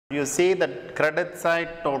You see that credit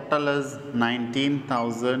side total is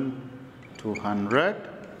 19,200.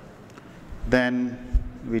 Then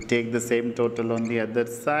we take the same total on the other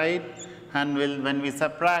side, and when we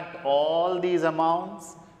subtract all these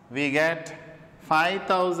amounts, we get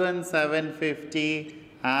 5,750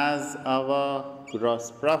 as our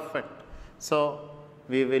gross profit. So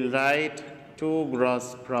we will write to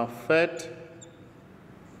gross profit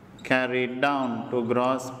carried down, to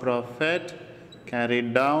gross profit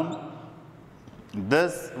carried down.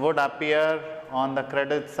 This would appear on the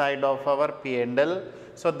credit side of our P&L.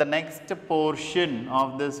 So the next portion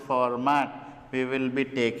of this format we will be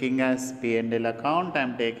taking as P&L account. I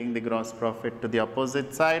am taking the gross profit to the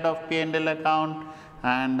opposite side of P&L account,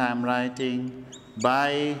 and I am writing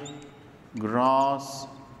by gross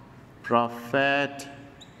profit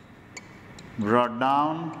brought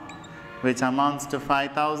down, which amounts to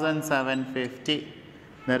 5,750.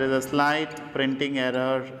 There is a slight printing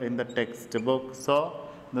error in the textbook, so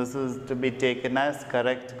this is to be taken as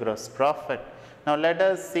correct gross profit. Now let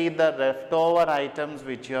us see the leftover items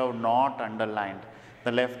which you have not underlined.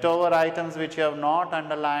 The leftover items which you have not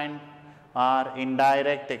underlined are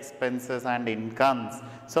indirect expenses and incomes.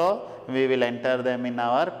 So we will enter them in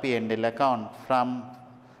our P&L account. From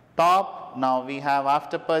top, now we have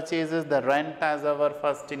after purchases the rent as our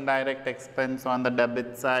first indirect expense on the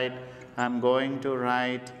debit side. I am going to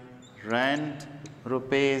write rent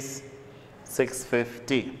rupees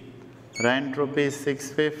 650. Rent rupees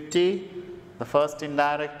 650. The first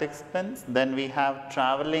indirect expense. Then we have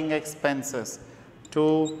traveling expenses.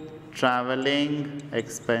 To traveling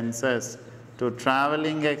expenses. To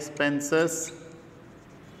traveling expenses,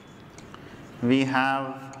 we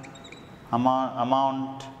have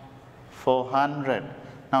amount 400.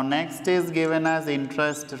 Now next is given as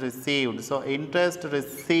interest received. So interest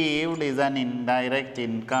received is an indirect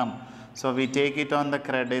income. So we take it on the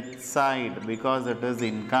credit side because it is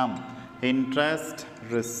income. Interest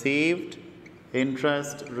received.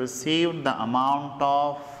 Interest received, the amount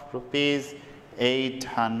of rupees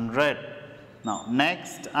 800. Now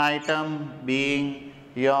next item being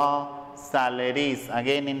your salaries,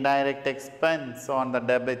 again indirect expense on the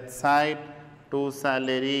debit side. To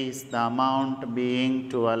salaries, the amount being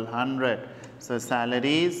 1200. So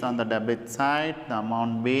salaries on the debit side, the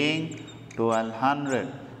amount being 1200.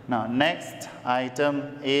 Now next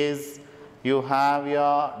item is you have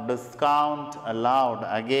your discount allowed.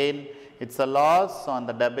 Again it's a loss on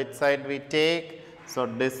the debit side we take, so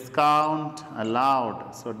discount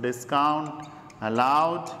allowed. So discount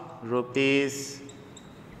allowed rupees,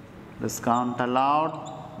 discount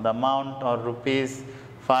allowed, the amount or rupees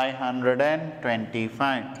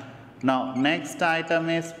 525. Now next item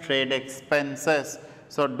is trade expenses.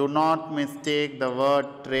 So do not mistake the word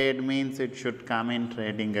trade means it should come in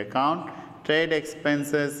trading account. Trade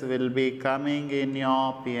expenses will be coming in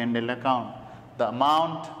your P&L account. The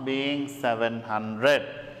amount being 700.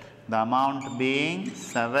 The amount being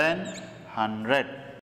 700.